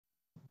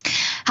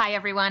Hi,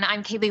 everyone.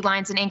 I'm Kailey,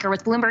 Leinz, an anchor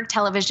with Bloomberg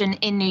Television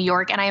in New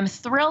York, and I am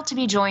thrilled to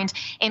be joined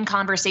in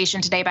conversation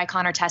today by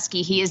Connor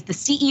Teskey. He is the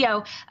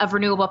CEO of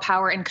Renewable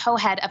Power and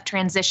co-head of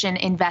transition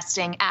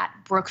investing at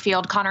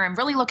Brookfield. Connor, I'm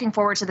really looking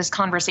forward to this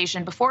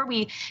conversation. Before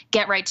we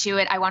get right to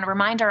it, I want to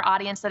remind our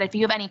audience that if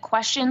you have any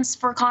questions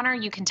for Connor,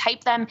 you can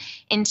type them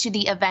into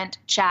the event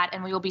chat,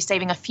 and we will be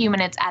saving a few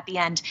minutes at the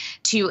end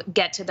to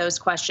get to those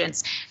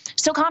questions.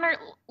 So, Connor,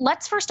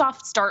 let's first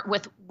off start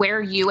with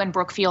where you and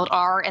Brookfield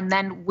are and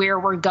then where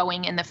we're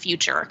going in the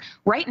future.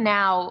 Right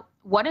now,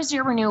 what is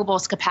your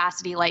renewables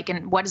capacity like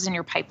and what is in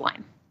your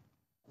pipeline?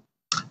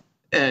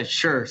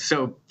 Sure.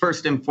 So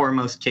first and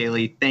foremost,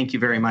 Kailey, thank you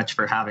very much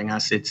for having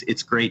us.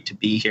 It's great to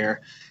be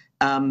here.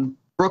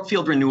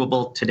 Brookfield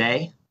Renewable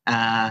today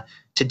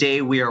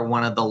we are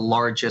one of the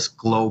largest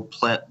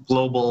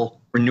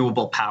global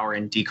renewable power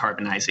and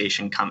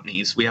decarbonization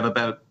companies. We have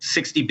about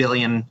 $60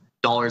 billion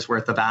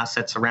worth of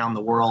assets around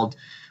the world.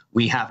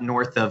 We have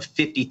north of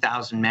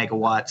 50,000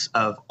 megawatts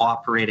of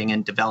operating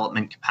and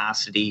development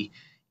capacity,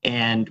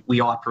 and we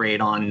operate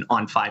on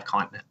 5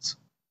 continents.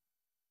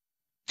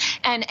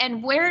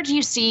 And where do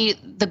you see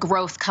the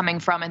growth coming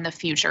from in the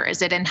future?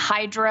 Is it in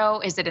hydro?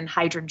 Is it in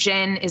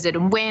hydrogen? Is it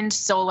in wind,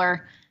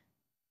 solar?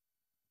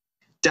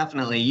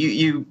 Definitely.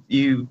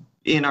 You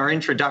in our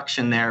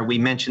introduction there, we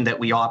mentioned that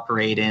we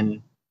operate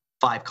in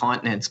 5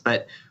 continents,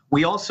 but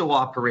we also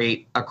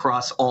operate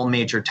across all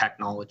major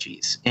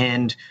technologies.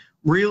 And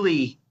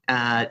really,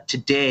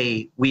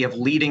 today, we have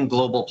leading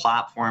global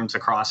platforms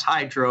across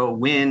hydro,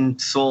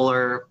 wind,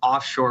 solar,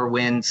 offshore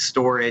wind,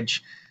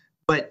 storage.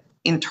 But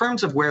in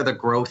terms of where the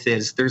growth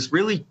is, there's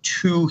really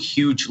 2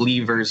 huge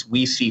levers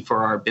we see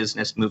for our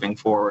business moving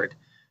forward.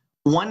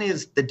 One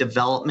is the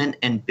development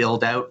and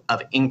build out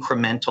of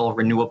incremental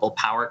renewable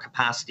power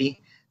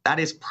capacity. That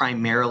is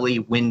primarily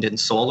wind and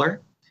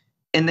solar.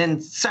 And then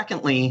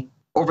secondly,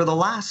 over the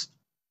last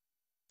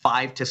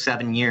 5 to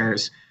 7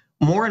 years,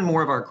 more and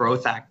more of our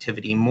growth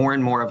activity, more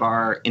and more of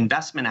our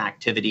investment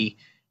activity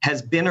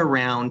has been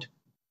around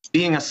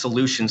being a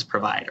solutions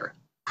provider,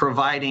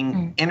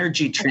 providing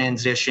energy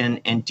transition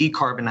and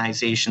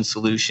decarbonization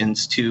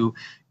solutions to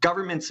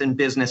governments and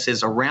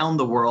businesses around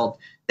the world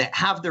that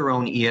have their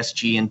own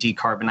ESG and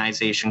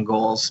decarbonization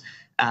goals,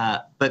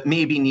 but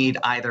maybe need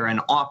either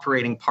an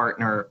operating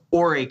partner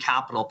or a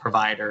capital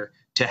provider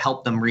to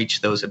help them reach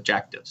those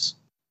objectives.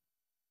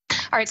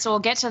 All right, so we'll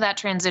get to that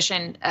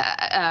transition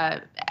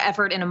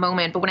effort in a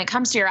moment. But when it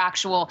comes to your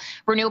actual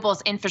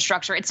renewables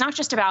infrastructure, it's not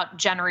just about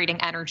generating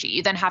energy.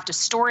 You then have to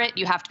store it.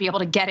 You have to be able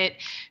to get it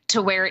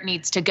to where it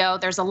needs to go.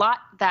 There's a lot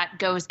that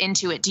goes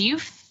into it. Do you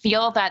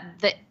feel that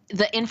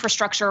the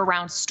infrastructure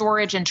around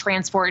storage and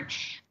transport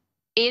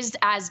is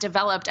as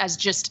developed as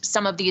just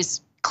some of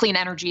these clean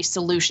energy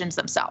solutions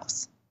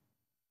themselves?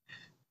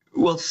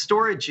 Well,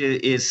 storage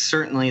is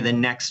certainly the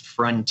next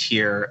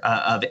frontier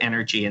of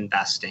energy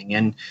investing.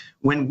 And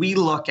when we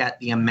look at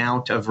the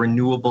amount of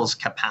renewables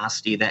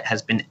capacity that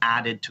has been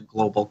added to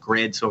global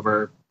grids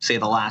over, say,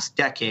 the last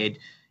decade,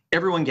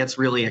 everyone gets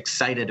really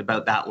excited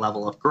about that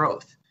level of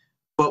growth.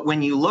 But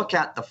when you look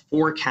at the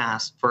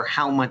forecast for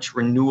how much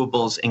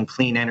renewables and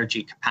clean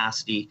energy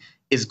capacity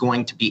is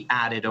going to be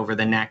added over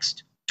the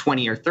next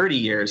 20 or 30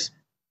 years,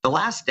 the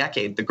last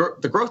decade, the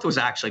growth was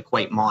actually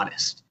quite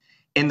modest.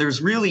 And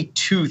there's really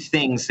 2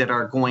 things that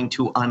are going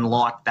to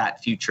unlock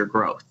that future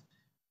growth.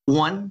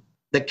 One,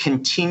 the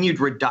continued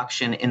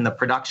reduction in the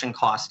production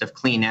cost of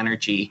clean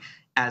energy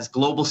as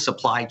global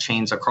supply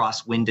chains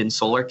across wind and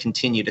solar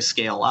continue to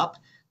scale up.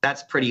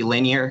 That's pretty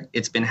linear.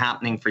 It's been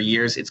happening for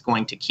years. It's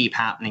going to keep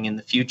happening in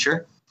the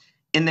future.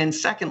 And then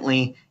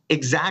secondly,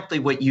 exactly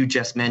what you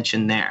just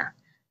mentioned there,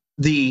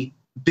 the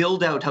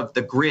build out of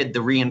the grid,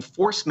 the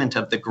reinforcement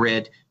of the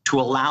grid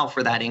to allow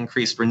for that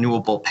increased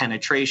renewable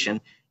penetration.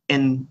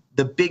 And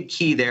the big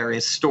key there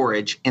is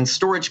storage, and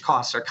storage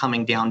costs are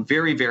coming down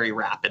very, very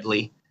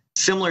rapidly,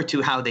 similar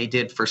to how they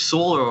did for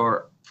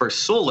solar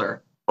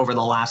over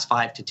the last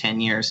 5 to 10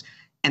 years.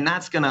 And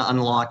that's going to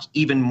unlock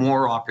even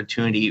more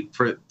opportunity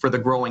for the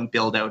growing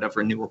build out of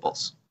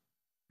renewables.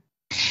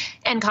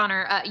 And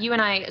Connor, you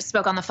and I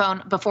spoke on the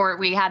phone before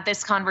we had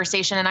this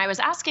conversation, and I was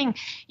asking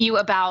you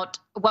about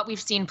what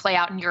we've seen play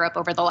out in Europe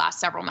over the last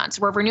several months,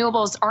 where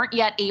renewables aren't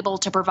yet able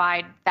to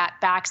provide that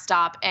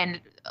backstop.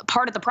 And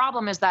part of the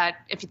problem is that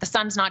if the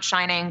sun's not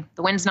shining,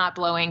 the wind's not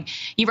blowing,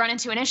 you run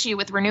into an issue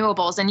with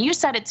renewables. And you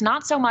said it's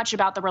not so much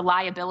about the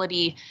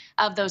reliability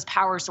of those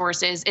power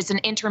sources, it's an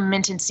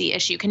intermittency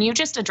issue. Can you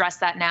just address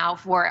that now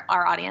for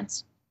our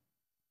audience?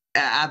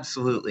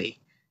 Absolutely.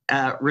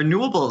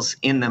 Renewables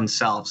in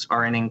themselves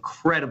are an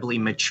incredibly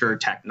mature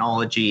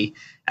technology.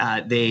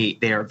 They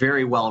are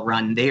very well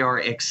run. They are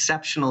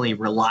exceptionally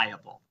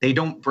reliable. They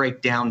don't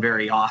break down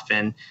very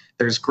often.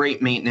 There's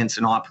great maintenance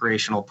and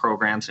operational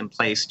programs in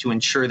place to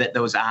ensure that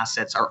those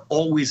assets are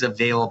always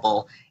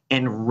available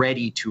and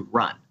ready to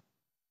run.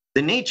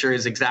 The nature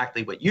is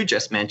exactly what you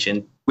just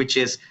mentioned, which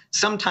is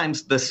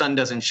sometimes the sun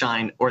doesn't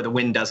shine or the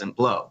wind doesn't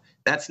blow.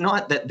 That's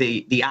not that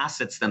the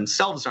assets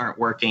themselves aren't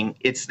working.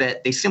 It's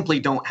that they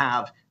simply don't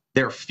have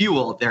their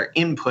fuel, their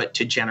input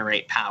to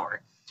generate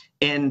power.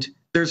 And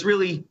there's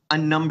really a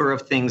number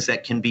of things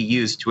that can be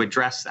used to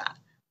address that.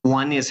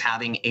 One is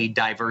having a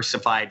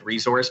diversified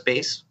resource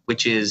base,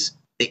 which is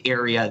the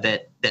area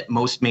that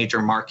most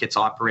major markets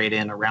operate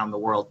in around the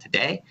world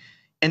today.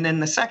 And then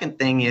the second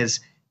thing is,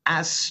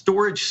 as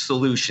storage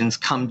solutions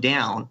come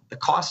down, the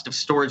cost of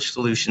storage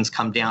solutions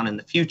come down in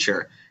the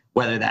future,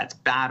 whether that's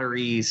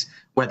batteries,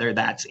 whether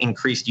that's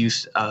increased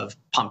use of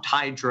pumped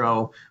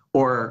hydro,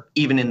 or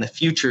even in the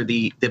future,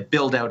 the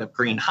build out of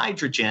green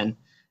hydrogen,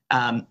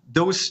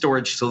 those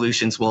storage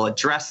solutions will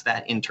address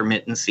that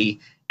intermittency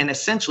and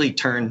essentially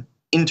turn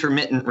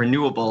intermittent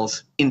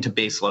renewables into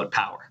baseload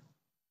power.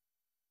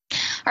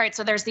 All right,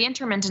 so there's the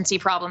intermittency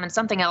problem and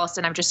something else,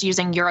 and I'm just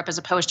using Europe as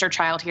a poster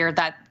child here,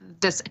 that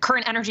this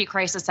current energy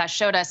crisis has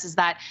showed us is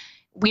that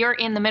we are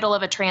in the middle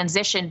of a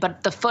transition,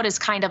 but the foot is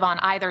kind of on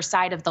either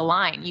side of the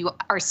line. You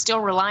are still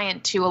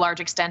reliant to a large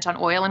extent on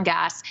oil and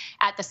gas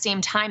at the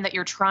same time that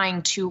you're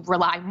trying to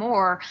rely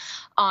more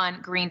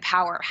on green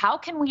power. How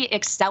can we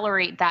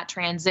accelerate that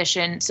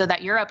transition so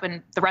that Europe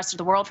and the rest of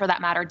the world, for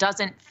that matter,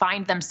 doesn't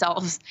find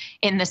themselves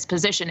in this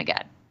position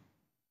again?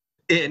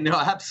 No,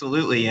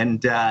 absolutely.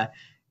 And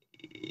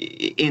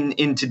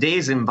in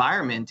today's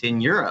environment in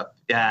Europe,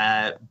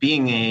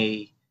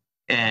 having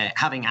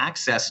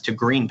access to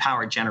green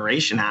power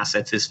generation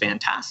assets is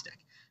fantastic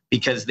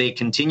because they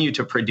continue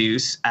to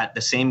produce at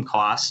the same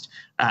cost,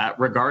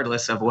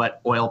 regardless of what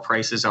oil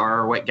prices are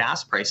or what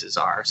gas prices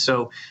are.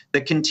 So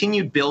the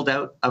continued build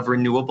out of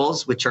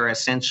renewables, which are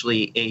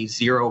essentially a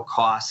zero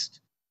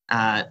cost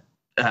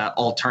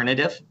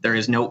alternative, there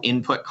is no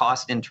input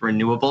cost into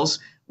renewables,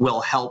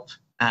 will help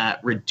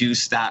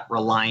reduce that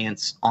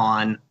reliance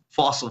on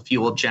fossil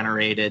fuel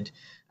generated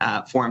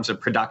forms of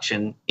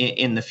production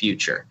in the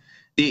future.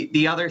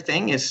 The other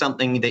thing is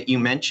something that you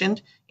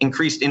mentioned,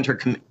 increased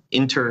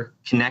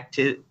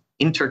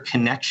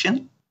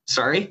interconnection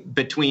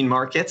between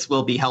markets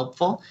will be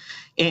helpful,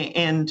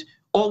 and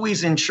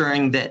always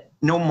ensuring that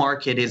no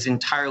market is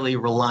entirely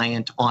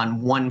reliant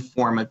on one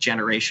form of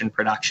generation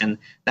production,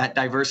 that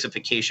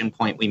diversification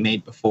point we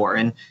made before.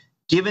 And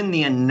given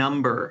the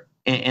number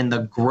and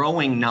the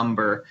growing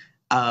number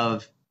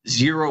of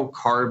zero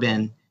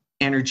carbon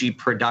energy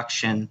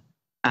production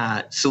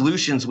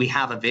solutions we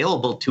have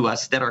available to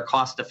us that are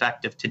cost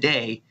effective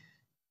today,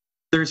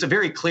 there's a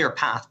very clear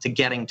path to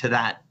getting to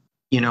that,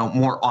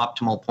 more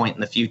optimal point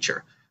in the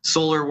future.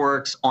 Solar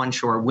works,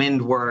 onshore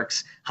wind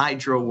works,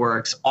 hydro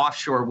works,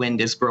 offshore wind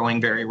is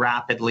growing very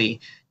rapidly.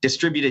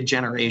 Distributed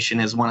generation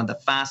is one of the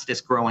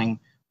fastest growing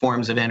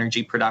forms of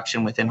energy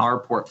production within our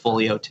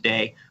portfolio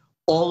today.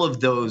 All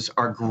of those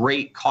are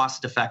great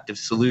cost effective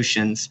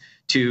solutions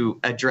to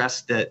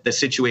address the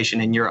situation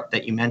in Europe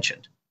that you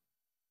mentioned.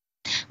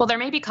 Well, there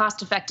may be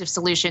cost-effective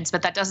solutions,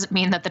 but that doesn't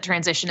mean that the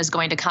transition is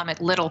going to come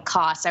at little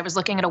cost. I was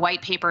looking at a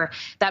white paper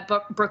that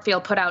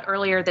Brookfield put out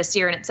earlier this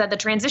year, and it said the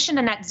transition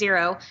to net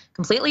zero,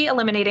 completely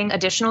eliminating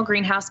additional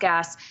greenhouse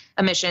gas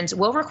emissions,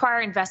 will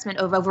require investment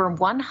of over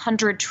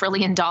 $100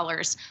 trillion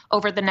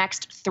over the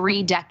next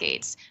 3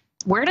 decades.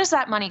 Where does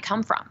that money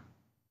come from?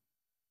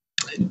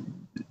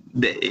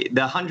 The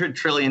 $100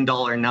 trillion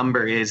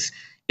number is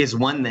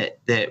one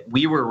that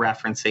we were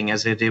referencing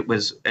as it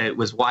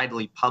was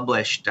widely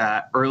published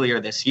earlier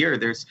this year.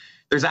 There's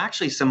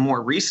actually some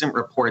more recent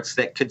reports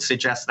that could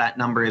suggest that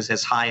number is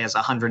as high as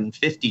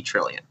 150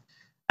 trillion.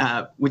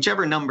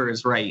 Whichever number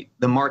is right,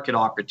 the market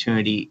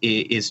opportunity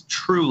is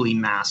truly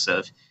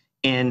massive.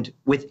 And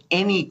with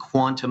any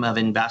quantum of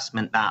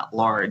investment that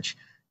large,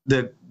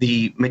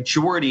 the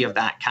majority of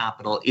that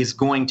capital is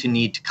going to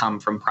need to come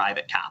from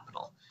private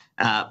capital.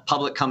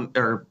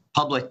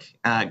 Public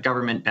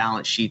government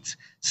balance sheets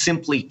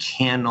simply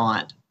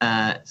cannot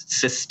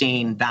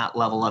sustain that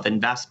level of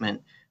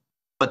investment,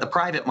 but the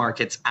private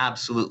markets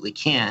absolutely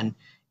can.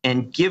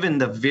 And given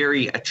the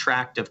very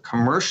attractive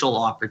commercial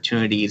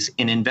opportunities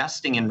in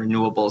investing in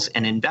renewables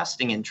and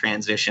investing in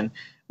transition,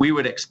 we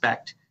would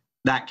expect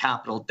that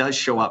capital does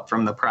show up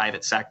from the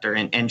private sector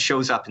and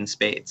shows up in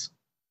spades.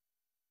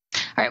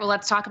 All right, well,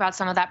 let's talk about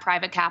some of that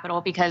private capital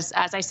because,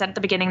 as I said at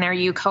the beginning there,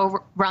 you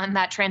co-run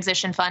that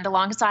transition fund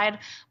alongside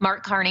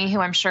Mark Carney,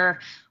 who I'm sure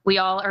we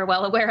all are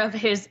well aware of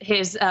his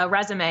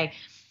resume.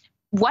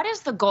 What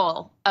is the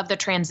goal of the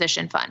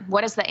transition fund?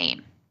 What is the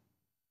aim?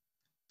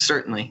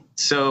 Certainly.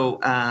 So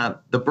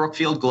the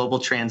Brookfield Global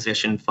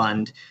Transition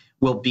Fund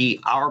will be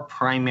our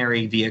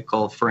primary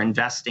vehicle for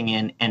investing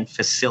in and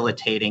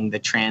facilitating the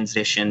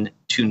transition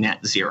to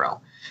net zero.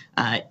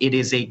 It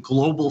is a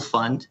global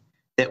fund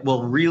that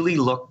will really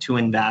look to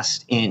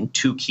invest in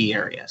 2 key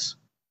areas.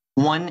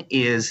 One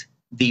is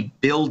the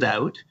build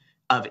out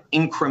of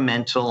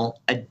incremental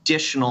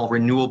additional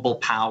renewable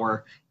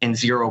power and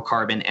zero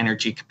carbon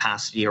energy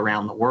capacity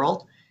around the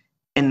world.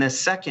 And the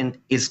second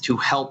is to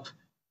help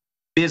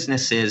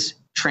businesses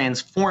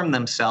transform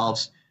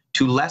themselves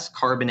to less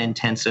carbon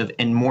intensive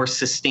and more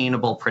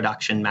sustainable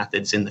production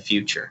methods in the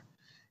future.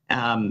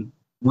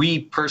 We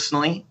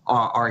personally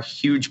are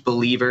huge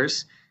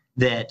believers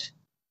that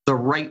the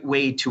right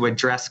way to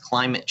address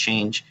climate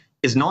change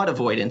is not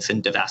avoidance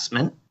and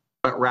divestment,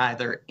 but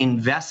rather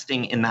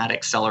investing in that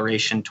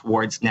acceleration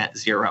towards net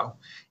zero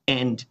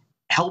and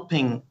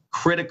helping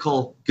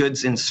critical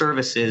goods and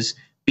services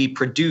be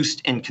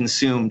produced and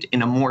consumed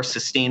in a more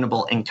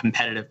sustainable and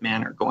competitive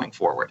manner going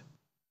forward.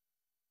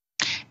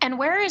 And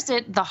where is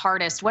it the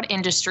hardest? What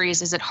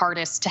industries is it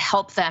hardest to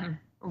help them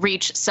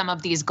reach some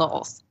of these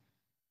goals?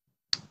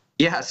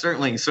 Yeah,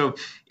 certainly. So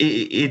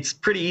it's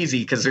pretty easy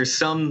because there's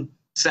some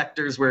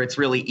sectors where it's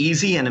really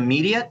easy and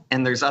immediate,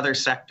 and there's other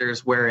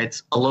sectors where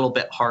it's a little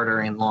bit harder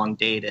and long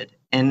dated.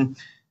 And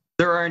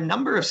there are a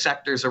number of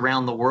sectors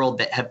around the world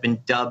that have been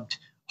dubbed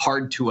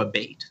hard to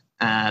abate.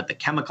 The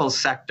chemicals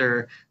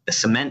sector, the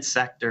cement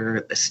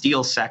sector, the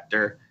steel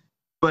sector.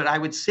 But I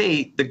would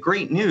say the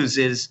great news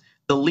is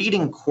the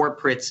leading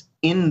corporates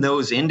in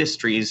those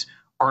industries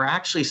are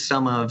actually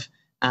some of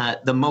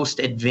the most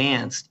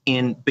advanced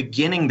in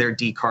beginning their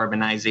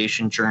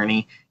decarbonization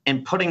journey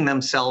and putting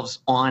themselves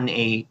on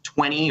a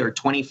 20 or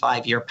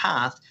 25-year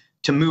path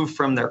to move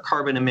from their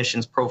carbon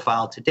emissions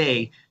profile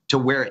today to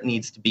where it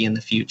needs to be in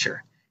the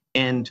future.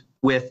 And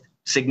with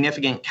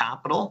significant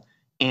capital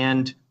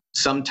and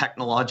some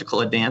technological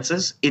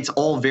advances, it's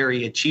all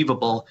very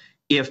achievable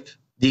if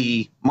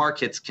the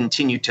markets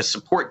continue to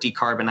support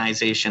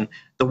decarbonization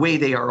the way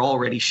they are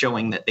already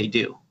showing that they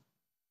do.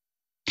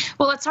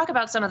 Well, let's talk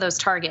about some of those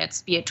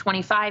targets, be it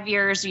 25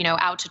 years,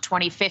 out to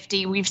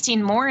 2050. We've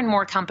seen more and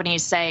more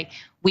companies say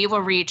we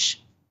will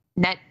reach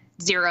net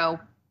zero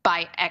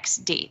by X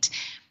date.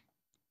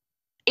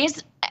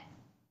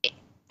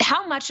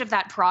 How much of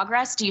that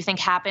progress do you think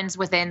happens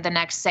within the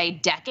next, say,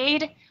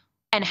 decade?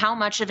 And how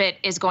much of it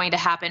is going to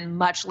happen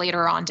much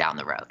later on down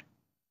the road?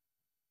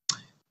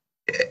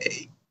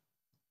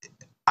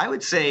 I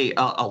would say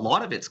a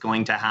lot of it's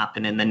going to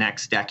happen in the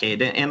next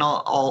decade, and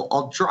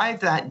I'll drive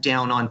that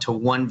down onto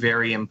one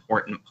very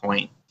important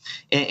point,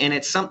 and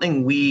it's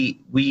something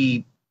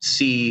we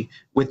see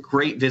with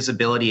great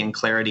visibility and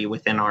clarity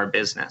within our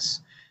business.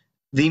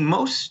 The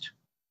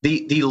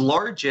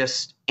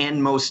largest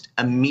and most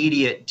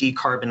immediate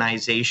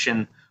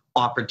decarbonization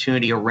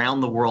opportunity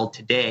around the world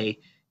today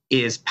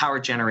is power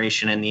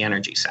generation in the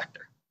energy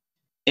sector,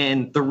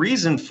 and the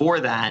reason for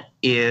that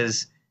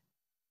is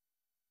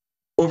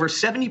over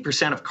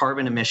 70% of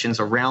carbon emissions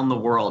around the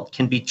world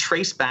can be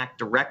traced back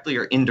directly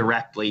or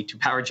indirectly to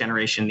power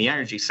generation in the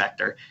energy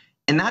sector.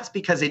 And that's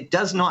because it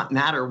does not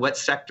matter what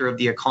sector of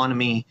the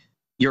economy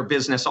your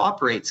business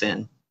operates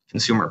in,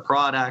 consumer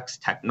products,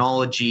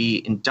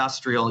 technology,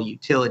 industrial,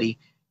 utility.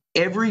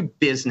 Every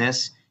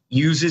business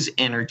uses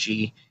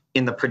energy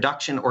in the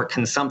production or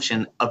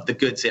consumption of the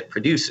goods it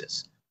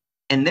produces.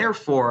 And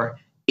therefore,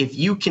 if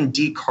you can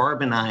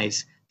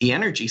decarbonize the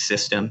energy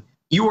system,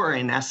 you are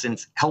in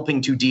essence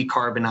helping to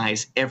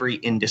decarbonize every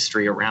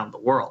industry around the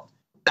world.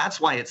 That's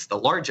why it's the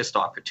largest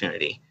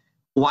opportunity.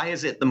 Why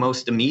is it the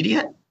most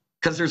immediate?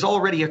 Because there's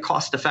already a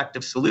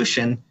cost-effective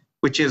solution,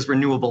 which is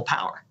renewable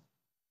power.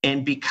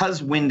 And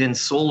because wind and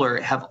solar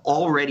have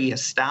already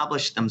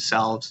established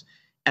themselves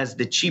as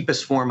the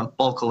cheapest form of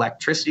bulk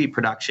electricity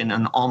production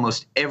in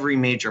almost every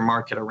major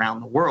market around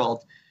the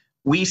world,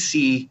 we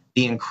see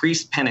the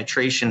increased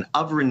penetration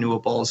of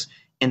renewables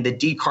and the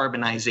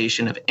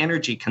decarbonization of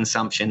energy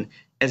consumption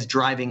as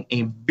driving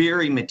a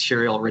very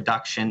material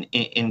reduction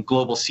in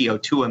global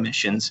CO2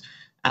 emissions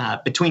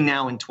between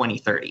now and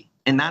 2030.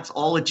 And that's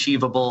all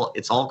achievable.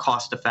 It's all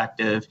cost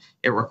effective.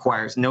 It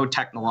requires no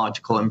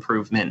technological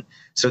improvement.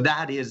 So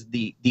that is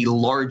the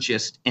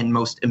largest and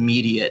most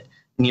immediate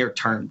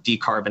near-term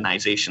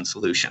decarbonization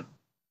solution.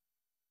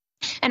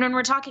 And when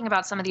we're talking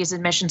about some of these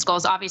emissions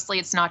goals, obviously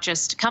it's not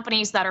just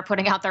companies that are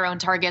putting out their own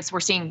targets. We're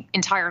seeing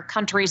entire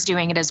countries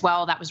doing it as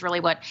well. That was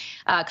really what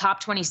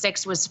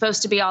COP26 was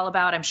supposed to be all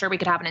about. I'm sure we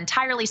could have an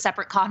entirely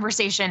separate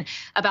conversation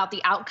about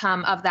the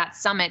outcome of that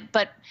summit.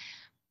 But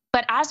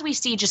as we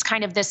see just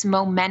kind of this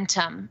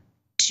momentum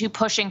to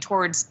pushing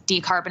towards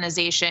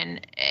decarbonization,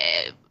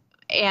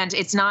 and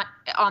it's not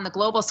on the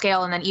global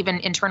scale, and then even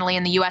internally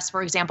in the US,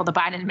 for example, the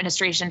Biden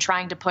administration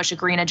trying to push a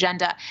green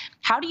agenda.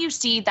 How do you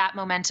see that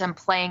momentum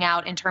playing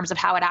out in terms of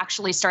how it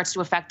actually starts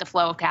to affect the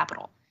flow of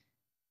capital?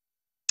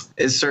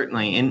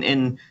 Certainly.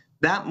 And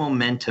that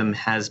momentum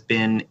has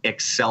been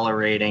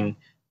accelerating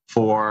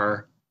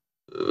for,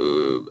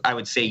 I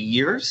would say,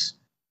 years,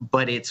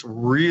 but it's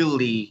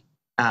really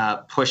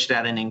pushed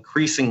at an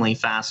increasingly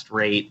fast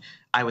rate,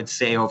 I would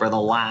say, over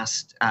the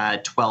last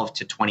 12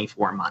 to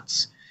 24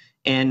 months.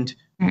 And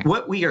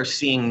what we are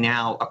seeing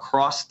now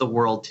across the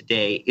world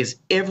today is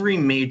every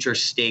major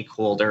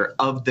stakeholder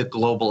of the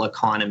global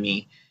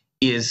economy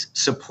is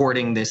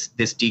supporting this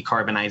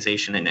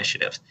decarbonization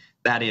initiative.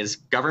 That is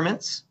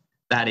governments,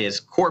 that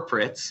is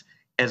corporates,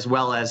 as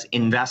well as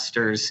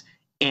investors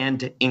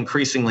and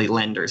increasingly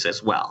lenders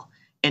as well.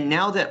 And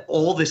now that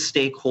all the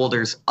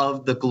stakeholders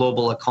of the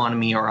global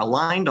economy are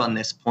aligned on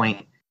this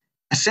point,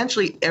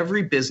 essentially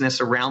every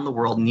business around the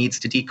world needs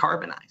to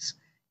decarbonize.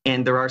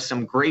 And there are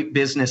some great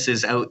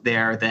businesses out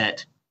there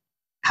that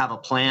have a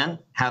plan,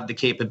 have the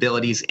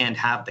capabilities, and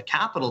have the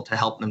capital to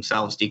help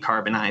themselves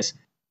decarbonize.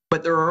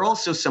 But there are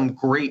also some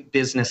great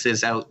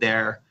businesses out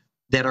there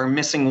that are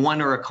missing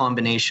one or a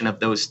combination of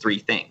those three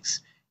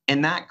things.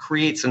 And that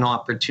creates an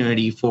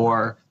opportunity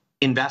for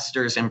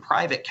investors and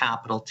private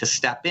capital to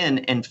step in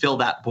and fill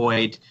that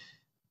void,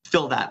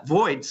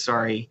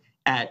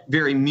 at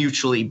very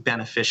mutually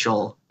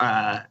beneficial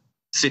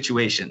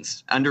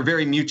situations, under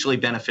very mutually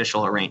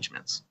beneficial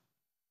arrangements.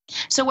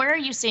 So where are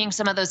you seeing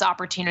some of those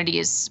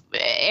opportunities,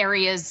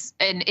 areas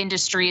and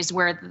industries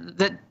where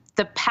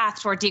the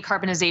path toward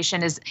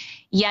decarbonization is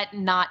yet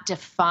not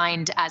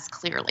defined as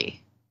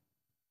clearly?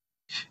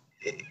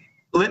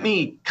 Let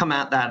me come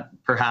at that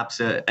perhaps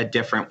a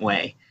different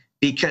way,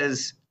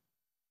 because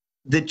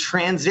the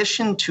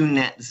transition to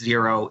net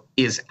zero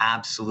is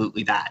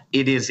absolutely that.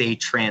 It is a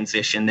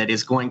transition that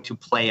is going to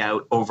play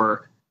out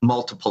over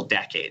multiple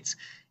decades.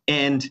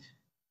 And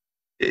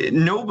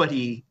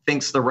nobody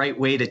thinks the right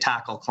way to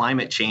tackle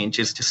climate change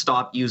is to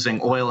stop using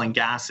oil and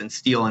gas and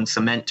steel and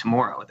cement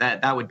tomorrow.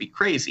 That would be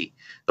crazy.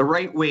 The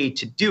right way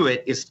to do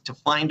it is to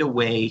find a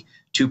way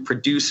to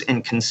produce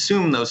and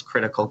consume those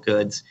critical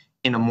goods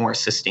in a more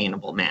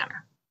sustainable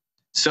manner.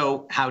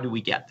 So how do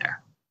we get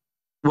there?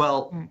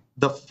 Well,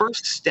 the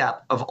first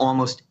step of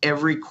almost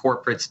every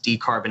corporate's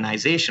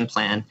decarbonization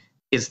plan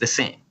is the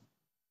same.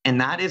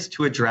 And that is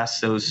to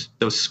address those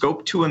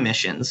scope 2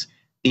 emissions,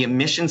 the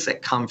emissions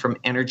that come from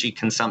energy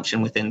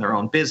consumption within their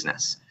own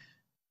business.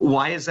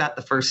 Why is that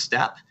the first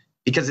step?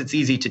 Because it's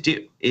easy to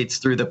do. It's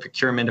through the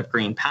procurement of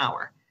green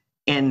power.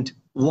 And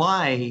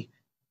why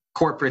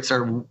corporates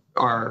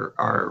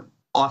are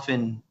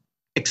often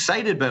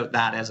excited about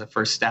that as a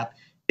first step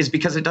is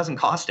because it doesn't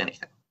cost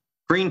anything.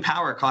 Green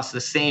power costs the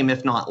same,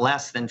 if not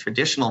less, than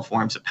traditional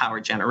forms of power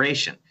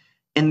generation.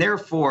 And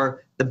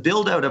therefore, the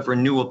build out of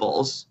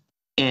renewables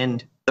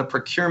and the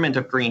procurement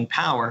of green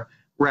power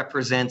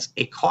represents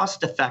a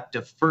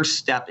cost-effective first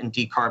step in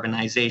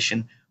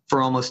decarbonization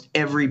for almost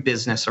every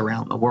business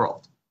around the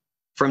world.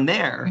 From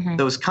there,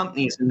 those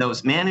companies and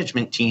those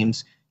management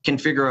teams can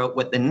figure out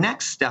what the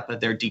next step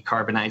of their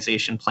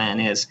decarbonization plan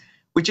is,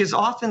 which is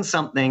often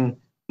something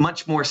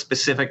much more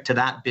specific to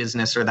that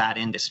business or that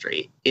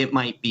industry. It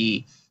might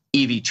be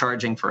EV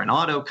charging for an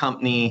auto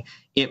company.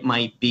 It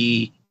might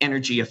be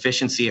energy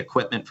efficiency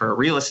equipment for a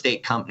real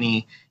estate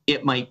company.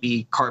 It might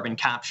be carbon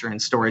capture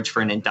and storage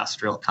for an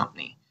industrial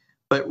company.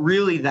 But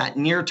really, that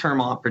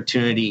near-term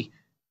opportunity,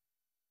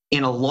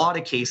 in a lot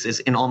of cases,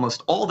 in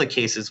almost all the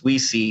cases we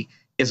see,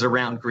 is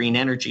around green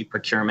energy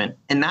procurement.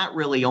 And that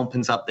really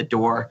opens up the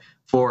door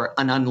for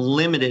an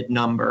unlimited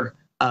number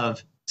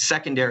of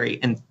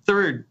secondary and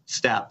third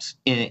steps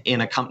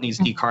in a company's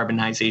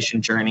decarbonization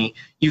journey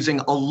using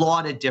a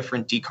lot of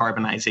different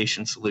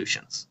decarbonization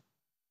solutions.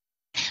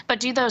 But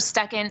do those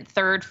second,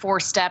 third,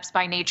 fourth steps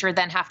by nature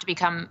then have to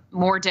become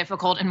more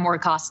difficult and more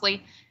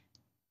costly?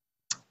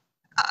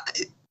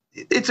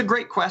 It's a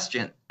great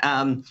question.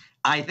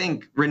 I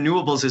think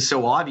renewables is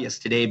so obvious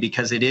today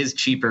because it is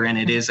cheaper and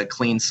it is a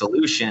clean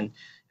solution.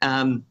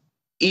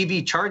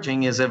 EV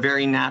charging is a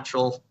very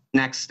natural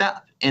next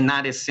step, and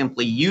that is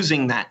simply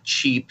using that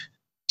cheap,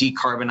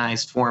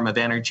 decarbonized form of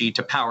energy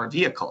to power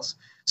vehicles.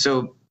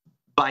 So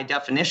by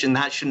definition,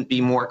 that shouldn't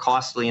be more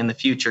costly in the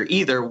future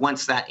either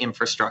once that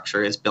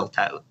infrastructure is built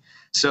out.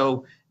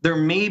 So there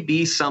may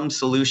be some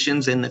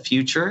solutions in the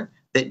future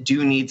that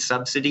do need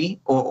subsidy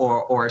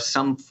or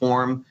some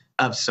form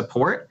of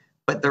support,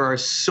 but there are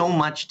so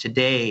much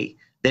today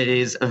that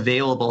is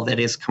available, that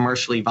is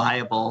commercially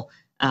viable,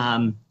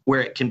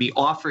 where it can be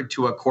offered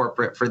to a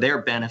corporate for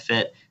their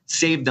benefit,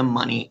 save them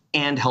money,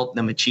 and help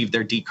them achieve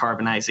their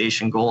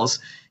decarbonization goals.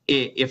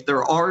 If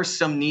there are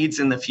some needs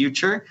in the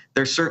future,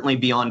 they're certainly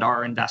beyond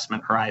our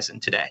investment horizon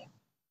today.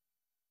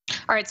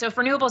 All right, so if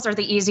renewables are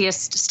the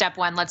easiest step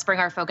one, let's bring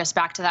our focus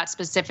back to that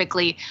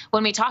specifically.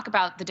 When we talk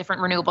about the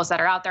different renewables that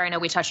are out there, I know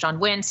we touched on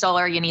wind,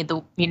 solar, you need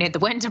the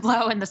wind to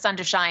blow and the sun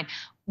to shine.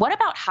 What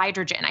about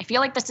hydrogen? I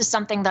feel like this is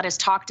something that is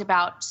talked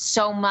about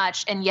so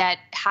much and yet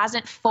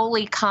hasn't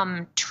fully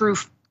come true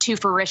to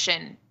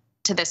fruition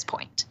to this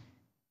point.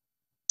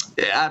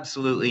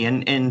 Absolutely.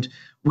 And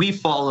we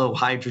follow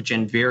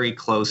hydrogen very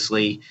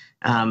closely.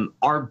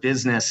 Our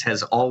business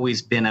has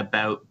always been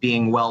about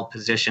being well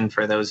positioned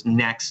for those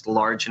next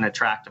large and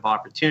attractive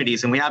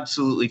opportunities. And we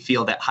absolutely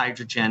feel that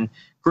hydrogen,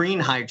 green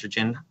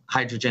hydrogen,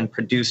 hydrogen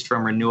produced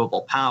from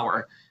renewable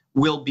power,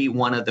 will be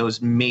one of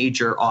those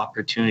major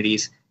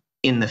opportunities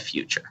in the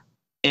future.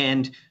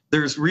 And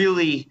there's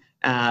really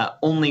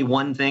only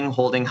one thing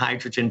holding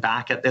hydrogen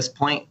back at this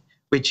point,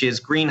 which is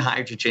green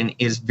hydrogen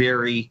is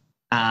very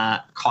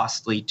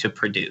costly to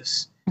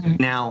produce.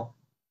 Now,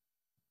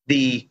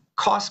 the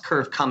cost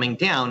curve coming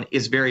down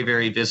is very,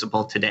 very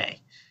visible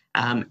today.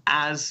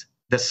 As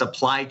the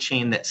supply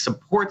chain that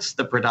supports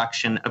the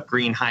production of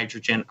green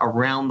hydrogen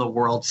around the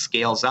world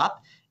scales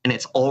up, and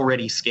it's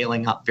already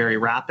scaling up very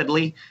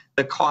rapidly,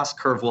 the cost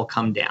curve will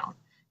come down.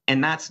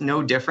 And that's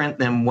no different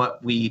than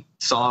what we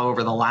saw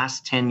over the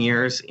last 10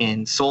 years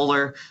in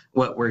solar,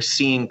 what we're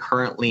seeing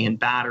currently in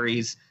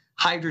batteries.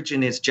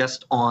 Hydrogen is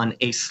just on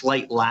a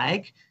slight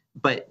lag,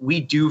 but we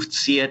do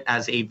see it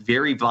as a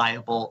very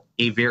viable,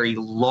 a very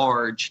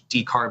large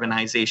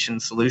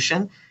decarbonization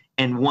solution.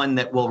 and one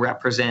that will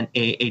represent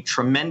a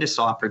tremendous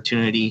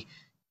opportunity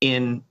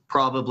in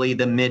probably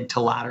the mid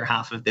to latter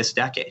half of this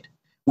decade.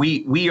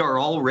 We are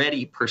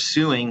already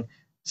pursuing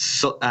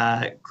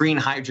green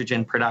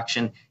hydrogen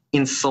production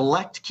in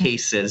select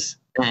cases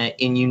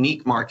in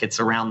unique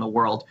markets around the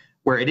world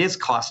where it is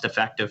cost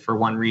effective for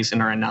one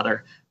reason or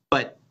another,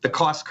 but the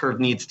cost curve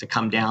needs to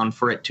come down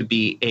for it to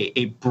be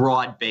a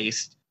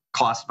broad-based,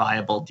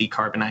 cost-viable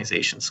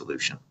decarbonization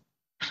solution.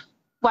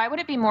 Why would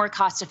it be more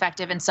cost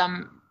effective in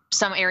some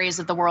areas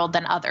of the world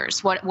than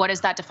others? What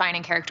is that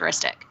defining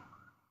characteristic?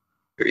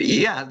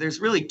 Yeah, there's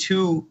really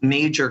two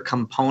major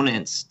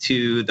components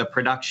to the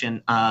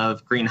production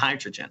of green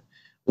hydrogen.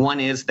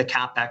 One is the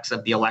capex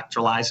of the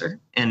electrolyzer.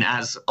 And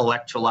as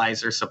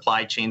electrolyzer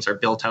supply chains are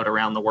built out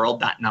around the world,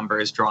 that number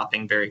is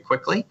dropping very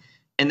quickly.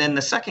 And then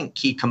the second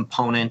key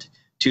component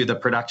to the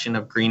production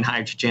of green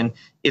hydrogen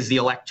is the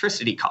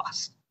electricity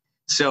cost.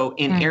 So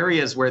in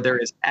areas where there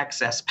is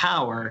excess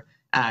power,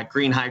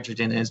 green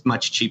hydrogen is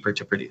much cheaper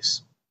to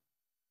produce.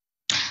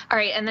 All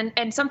right,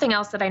 and something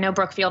else that I know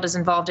Brookfield is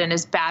involved in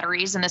is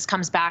batteries, and this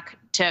comes back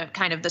to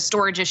kind of the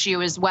storage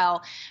issue as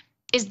well.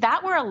 Is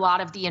that where a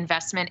lot of the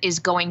investment is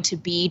going to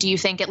be, do you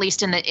think, at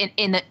least in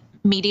the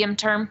medium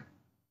term?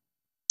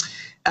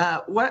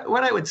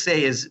 What I would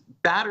say is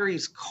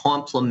batteries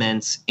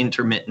complements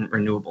intermittent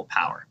renewable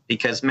power,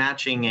 because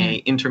matching a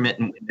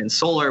intermittent wind and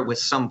solar with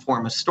some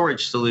form of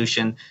storage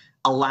solution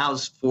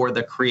allows for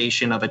the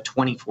creation of a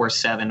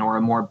 24/7 or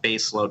a more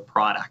baseload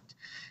product.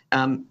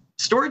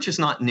 Storage is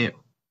not new.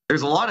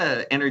 There's a lot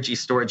of energy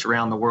storage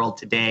around the world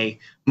today,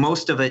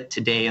 most of it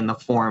today in the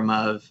form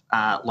of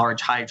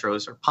large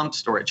hydros or pump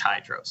storage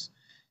hydros.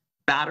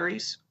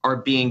 Batteries are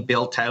being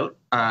built out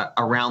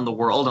around the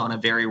world on a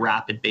very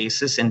rapid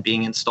basis and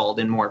being installed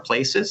in more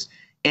places.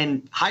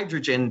 And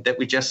hydrogen that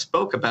we just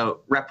spoke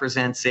about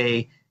represents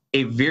a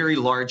very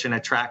large and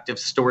attractive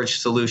storage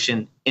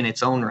solution in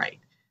its own right.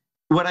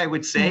 What I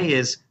would say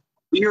is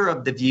we are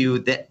of the view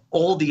that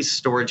all these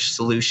storage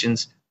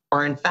solutions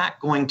are in fact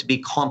going to be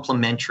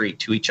complementary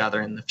to each other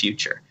in the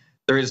future.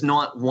 There is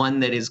not one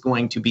that is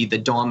going to be the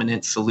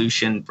dominant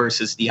solution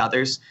versus the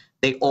others.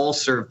 They all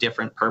serve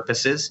different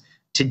purposes.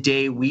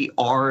 Today, we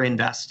are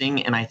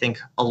investing, and I think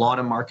a lot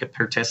of market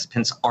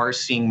participants are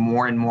seeing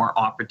more and more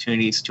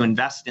opportunities to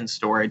invest in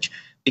storage,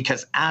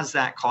 because as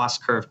that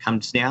cost curve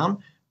comes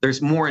down,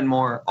 there's more and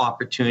more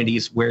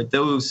opportunities where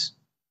those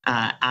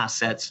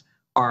assets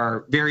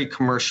are very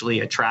commercially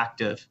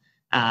attractive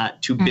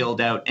to build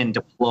out and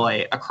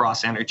deploy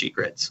across energy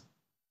grids.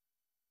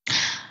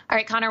 All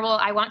right, Connor, well,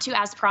 I want to,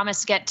 as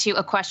promised, get to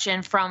a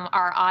question from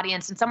our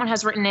audience. And someone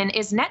has written in,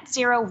 is net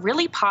zero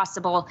really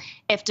possible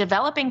if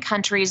developing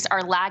countries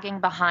are lagging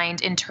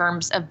behind in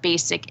terms of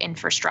basic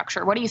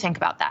infrastructure? What do you think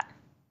about that?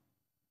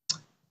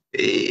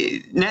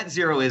 Net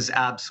zero is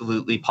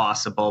absolutely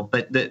possible,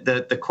 but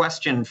the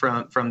question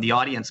from the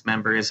audience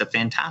member is a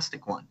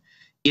fantastic one.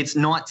 It's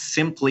not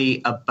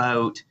simply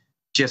about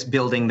just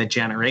building the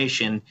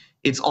generation.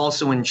 It's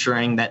also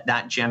ensuring that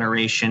that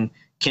generation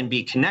can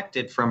be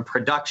connected from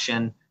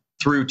production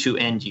through to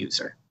end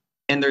user.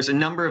 And there's a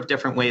number of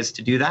different ways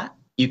to do that.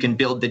 You can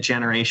build the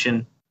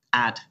generation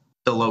at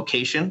the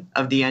location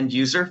of the end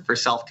user for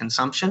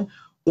self-consumption,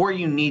 or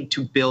you need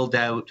to build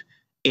out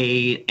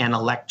an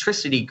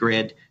electricity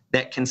grid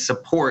that can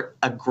support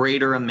a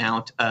greater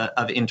amount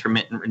of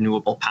intermittent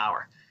renewable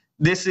power.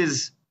 This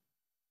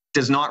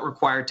does not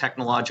require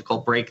technological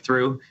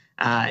breakthrough.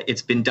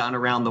 It's been done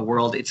around the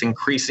world. It's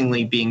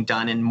increasingly being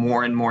done in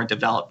more and more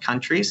developed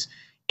countries.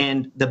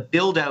 And the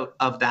build out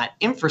of that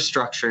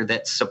infrastructure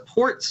that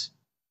supports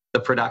the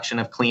production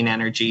of clean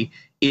energy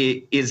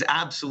is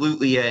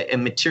absolutely a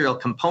material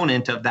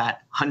component of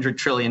that $100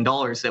 trillion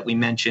that we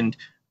mentioned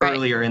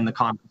earlier in the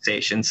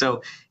conversation.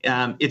 So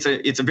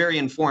it's a very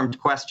informed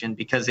question,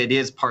 because it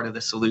is part of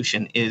the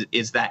solution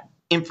is that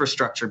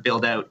infrastructure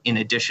build out in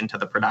addition to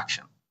the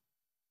production.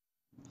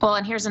 Well,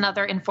 and here's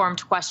another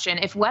informed question.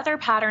 If weather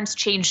patterns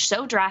change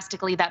so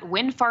drastically that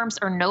wind farms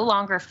are no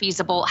longer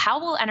feasible, how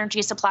will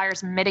energy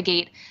suppliers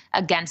mitigate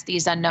against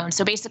these unknowns?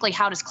 So basically,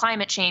 how does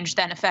climate change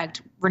then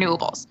affect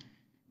renewables?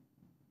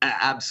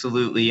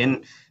 Absolutely.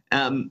 And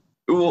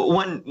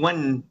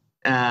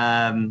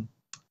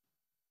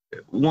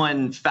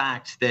one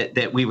fact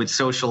that we would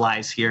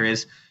socialize here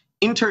is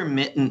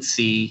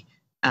intermittency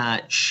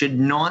should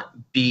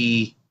not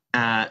be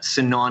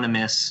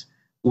synonymous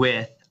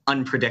with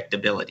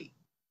unpredictability.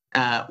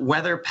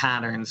 Weather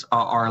patterns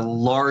are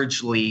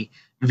largely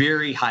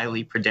very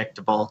highly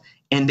predictable,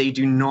 and they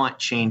do not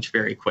change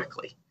very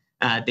quickly.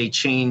 They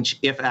change,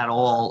 if at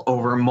all,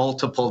 over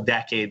multiple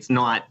decades,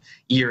 not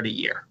year to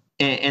year.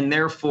 And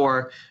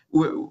therefore,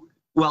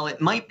 while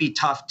it might be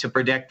tough to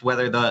predict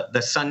whether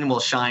the sun will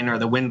shine or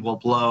the wind will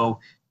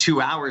blow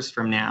 2 hours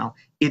from now,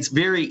 it's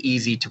very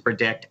easy to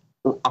predict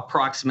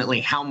approximately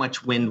how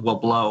much wind will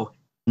blow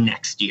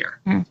next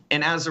year.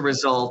 And as a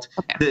result,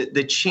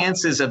 the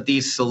chances of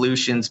these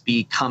solutions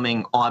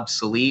becoming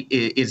obsolete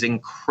is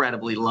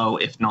incredibly low,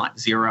 if not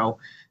zero.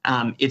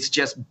 It's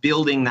just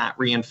building that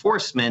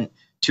reinforcement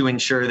to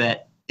ensure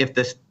that if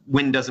the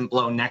wind doesn't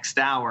blow next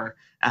hour,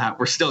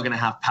 we're still going to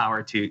have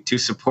power to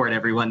support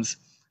everyone's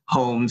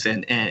homes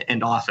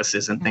and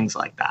offices and things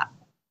like that.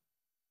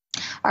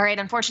 All right.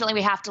 Unfortunately,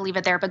 we have to leave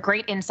it there, but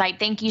great insight.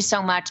 Thank you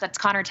so much. That's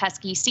Connor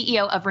Teskey,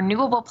 CEO of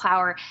Renewable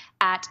Power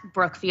at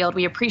Brookfield.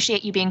 We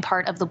appreciate you being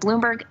part of the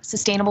Bloomberg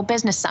Sustainable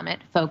Business Summit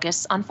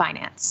Focus on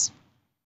Finance.